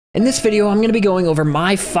In this video, I'm going to be going over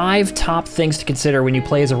my 5 top things to consider when you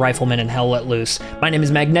play as a rifleman in Hell Let Loose. My name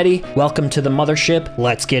is Magnety. Welcome to the mothership.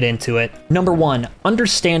 Let's get into it. Number 1,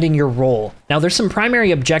 understanding your role. Now, there's some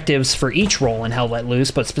primary objectives for each role in Hell Let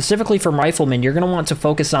Loose, but specifically for riflemen, you're going to want to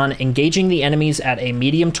focus on engaging the enemies at a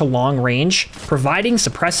medium to long range, providing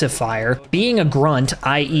suppressive fire, being a grunt,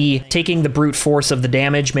 i.e. taking the brute force of the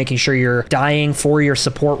damage, making sure you're dying for your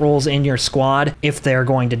support roles in your squad if they're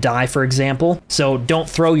going to die, for example. So don't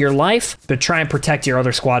throw your life, but try and protect your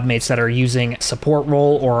other squad mates that are using support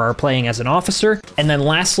role or are playing as an officer. And then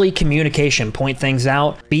lastly, communication. Point things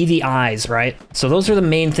out. Be the eyes, right? So those are the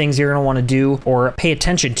main things you're going to want to do or pay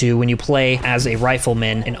attention to when you play as a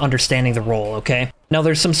rifleman and understanding the role, okay? Now,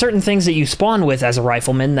 there's some certain things that you spawn with as a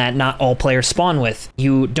rifleman that not all players spawn with.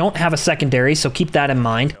 You don't have a secondary, so keep that in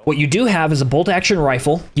mind. What you do have is a bolt-action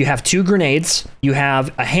rifle. You have 2 grenades. You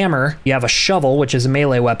have a hammer. You have a shovel, which is a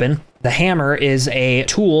melee weapon. The hammer is a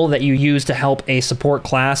tool that you use to help a support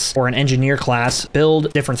class or an engineer class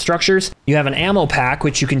build different structures. You have an ammo pack,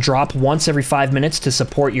 which you can drop once every 5 minutes to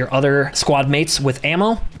support your other squad mates with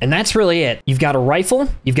ammo. And that's really it. You've got a rifle,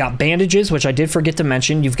 you've got bandages, which I did forget to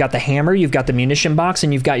mention. You've got the hammer, you've got the munition box,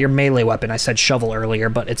 and you've got your melee weapon. I said shovel earlier,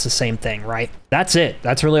 but it's the same thing, right? That's it.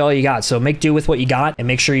 That's really all you got. So make do with what you got and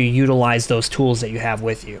make sure you utilize those tools that you have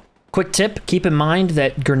with you. Quick tip, keep in mind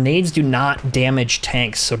that grenades do not damage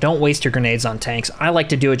tanks, so don't waste your grenades on tanks. I like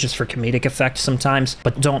to do it just for comedic effect sometimes,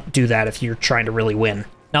 but don't do that if you're trying to really win.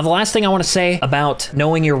 Now, the last thing I want to say about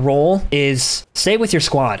knowing your role is stay with your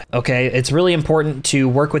squad, okay? It's really important to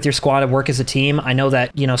work with your squad and work as a team. I know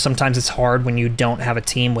that, you know, sometimes it's hard when you don't have a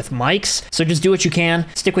team with mics, so just do what you can.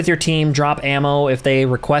 Stick with your team, drop ammo if they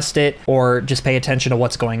request it, or just pay attention to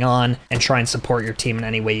what's going on and try and support your team in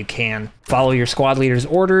any way you can. Follow your squad leader's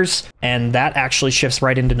orders, and that actually shifts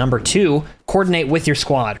right into number 2, coordinate with your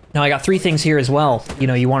squad. Now, I got 3 things here as well. You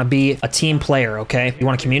know, you want to be a team player, okay? You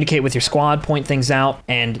want to communicate with your squad, point things out,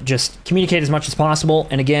 and just communicate as much as possible.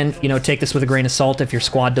 And again, you know, take this with a grain of salt if your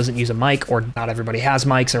squad doesn't use a mic or not everybody has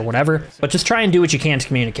mics or whatever, but just try and do what you can to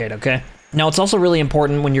communicate, okay? Now, it's also really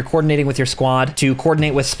important when you're coordinating with your squad to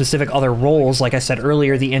coordinate with specific other roles. Like I said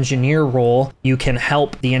earlier, the engineer role, you can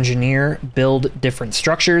help the engineer build different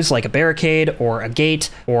structures like a barricade or a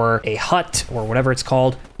gate or a hut or whatever it's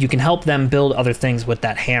called. You can help them build other things with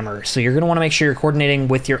that hammer. So you're going to want to make sure you're coordinating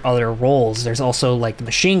with your other roles. There's also like the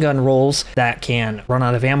machine gun roles that can run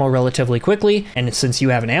out of ammo relatively quickly. And since you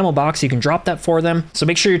have an ammo box, you can drop that for them. So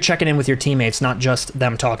make sure you're checking in with your teammates, not just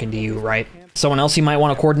them talking to you, right? Someone else you might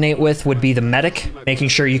want to coordinate with would be the medic, making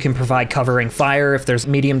sure you can provide covering fire if there's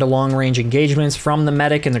medium to long range engagements from the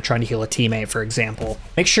medic and they're trying to heal a teammate, for example.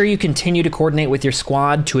 Make sure you continue to coordinate with your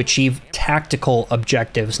squad to achieve tactical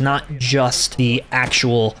objectives, not just the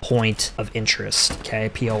actual point of interest, okay,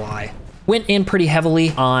 POI. Went in pretty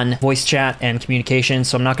heavily on voice chat and communication,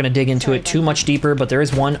 so I'm not going to dig into it too much deeper, but there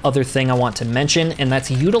is one other thing I want to mention, and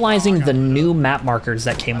that's utilizing the new map markers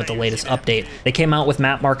that came with the latest update. They came out with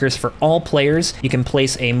map markers for all players. You can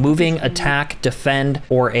place a moving, attack, defend,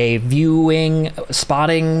 or a viewing,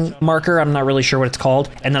 spotting marker. I'm not really sure what it's called.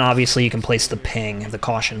 And then obviously you can place the ping, the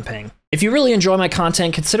caution ping. If you really enjoy my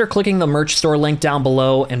content, consider clicking the merch store link down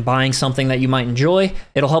below and buying something that you might enjoy.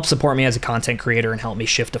 It'll help support me as a content creator and help me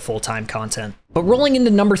shift to full-time content. But rolling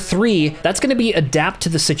into number 3, that's going to be adapt to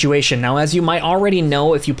the situation. Now, as you might already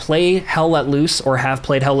know, if you play Hell Let Loose or have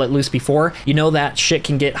played Hell Let Loose before, you know that shit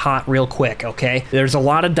can get hot real quick, okay? There's a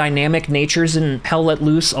lot of dynamic natures in Hell Let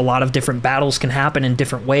Loose. A lot of different battles can happen in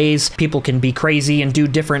different ways. People can be crazy and do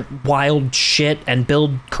different wild shit and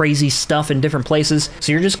build crazy stuff in different places.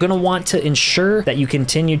 So you're just going to want to ensure that you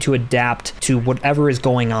continue to adapt to whatever is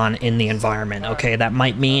going on in the environment, okay? That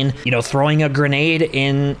might mean, you know, throwing a grenade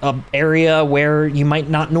in an area where you might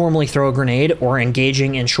not normally throw a grenade or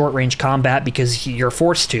engaging in short-range combat because you're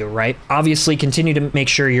forced to, right? Obviously, continue to make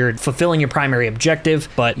sure you're fulfilling your primary objective,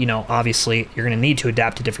 but, you know, obviously, you're going to need to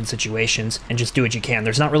adapt to different situations and just do what you can.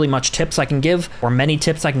 There's not really much tips I can give or many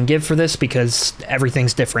tips I can give for this because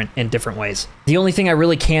everything's different in different ways. The only thing I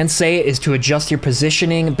really can say is to adjust your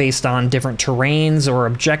positioning based on different terrains or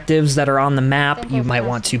objectives that are on the map. You might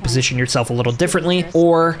want to position yourself a little differently,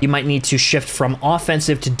 or you might need to shift from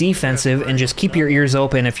offensive to defensive and just keep your ears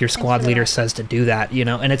open if your squad leader says to do that, you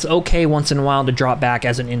know, and it's okay once in a while to drop back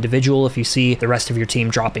as an individual. If you see the rest of your team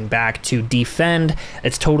dropping back to defend,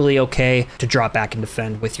 it's totally okay to drop back and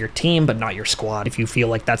defend with your team, but not your squad if you feel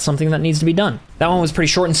like that's something that needs to be done. That one was pretty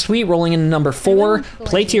short and sweet. Rolling into number 4,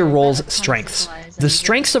 play to your role's strengths. The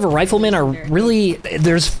strengths of a rifleman are really,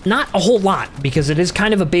 there's not a whole lot because it is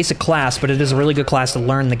kind of a basic class, but it is a really good class to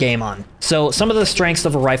learn the game on. So some of the strengths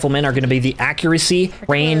of a rifleman are going to be the accuracy,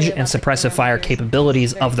 range, and suppressive fire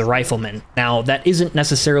capabilities of the rifleman. Now, that isn't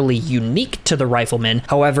necessarily unique to the rifleman,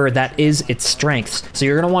 however, that is its strengths. So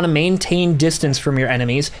you're going to want to maintain distance from your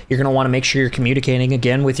enemies. You're going to want to make sure you're communicating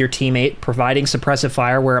again with your teammate, providing suppressive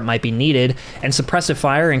fire where it might be needed. And suppressive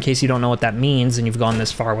fire, in case you don't know what that means and you've gone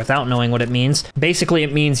this far without knowing what it means, basically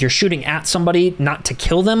it means you're shooting at somebody not to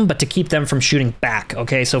kill them, but to keep them from shooting back.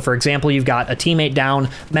 Okay, so for example, you've got a teammate down,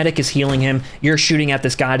 medic is healing him, you're shooting at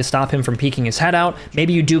this guy to stop him from peeking his head out.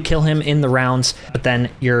 Maybe you do kill him in the rounds, but then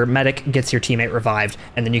your medic gets your teammate revived,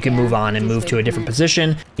 and then you can move on and move to a different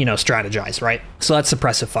position, you know, strategize, right? So that's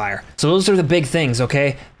suppressive fire. So those are the big things,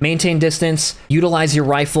 okay? Maintain distance, utilize your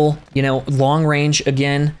rifle, you know, long range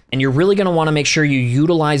again, and you're really going to want to make sure you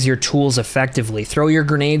utilize your tools effectively. Throw your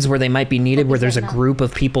grenades where they might be needed, where there's a group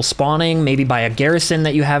of people spawning, maybe by a garrison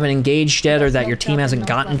that you haven't engaged yet or that your team hasn't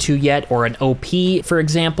gotten to yet, or an OP, for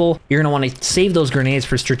example. You're going to want to save those grenades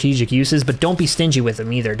for strategic uses, but don't be stingy with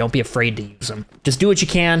them either. Don't be afraid to use them. Just do what you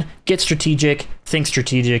can, get strategic, think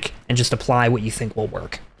strategic, and just apply what you think will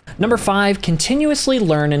work. Number 5, continuously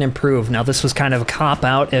learn and improve. Now, this was kind of a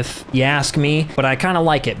cop-out if you ask me, but I kind of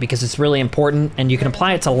like it because it's really important and you can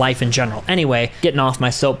apply it to life in general. Anyway, getting off my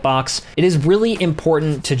soapbox, it is really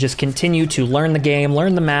important to just continue to learn the game,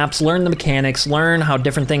 learn the maps, learn the mechanics, learn how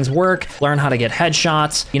different things work, learn how to get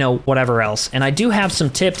headshots, you know, whatever else. And I do have some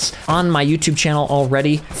tips on my YouTube channel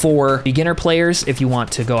already for beginner players if you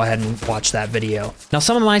want to go ahead and watch that video. Now,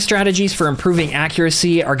 some of my strategies for improving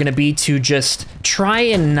accuracy are going to be to just try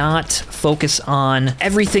and not focus on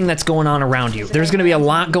everything that's going on around you. There's going to be a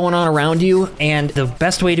lot going on around you, and the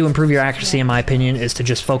best way to improve your accuracy, in my opinion, is to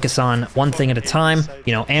just focus on one thing at a time.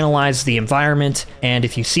 You know, analyze the environment, and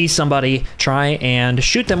if you see somebody, try and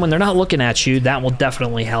shoot them when they're not looking at you. That will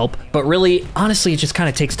definitely help. But really, honestly, it just kind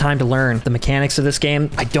of takes time to learn the mechanics of this game.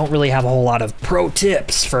 I don't really have a whole lot of pro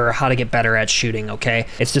tips for how to get better at shooting, okay?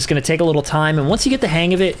 It's just going to take a little time, and once you get the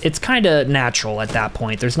hang of it, it's kind of natural at that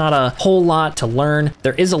point. There's not a whole lot to learn.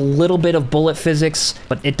 There is a little bit of bullet physics,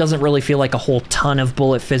 but it doesn't really feel like a whole ton of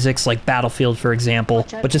bullet physics like Battlefield, for example.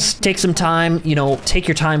 But just take some time, you know, take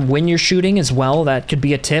your time when you're shooting as well. That could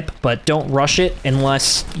be a tip, but don't rush it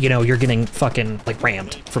unless, you know, you're getting fucking like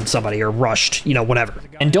rammed from somebody or rushed, you know, whatever.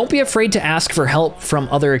 And don't be afraid to ask for help from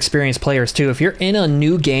other experienced players too. If you're in a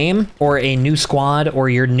new game or a new squad or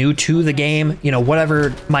you're new to the game, you know,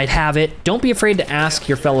 whatever might have it, don't be afraid to ask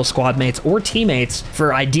your fellow squad mates or teammates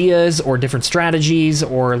for ideas or different strategies,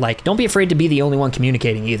 or like, don't be afraid to be the only one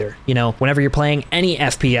communicating either. You know, whenever you're playing any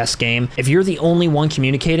FPS game, if you're the only one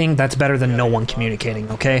communicating, that's better than no one communicating,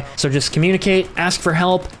 okay? So just communicate, ask for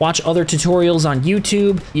help, watch other tutorials on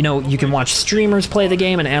YouTube. You know, you can watch streamers play the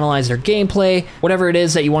game and analyze their gameplay. Whatever it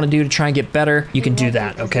is that you want to do to try and get better, you can do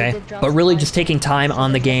that, okay? But really just taking time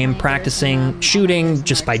on the game, practicing shooting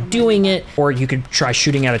just by doing it, or you could try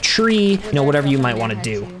shooting at a tree, you know, whatever you might want to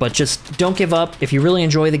do. But just don't give up. If you really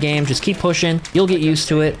enjoy the game, just keep pushing. You'll get used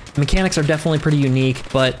to it. The mechanics are definitely pretty unique,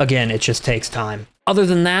 but again, it just takes time. Other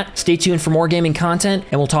than that, stay tuned for more gaming content,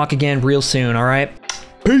 and we'll talk again real soon, all right?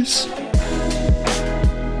 Peace!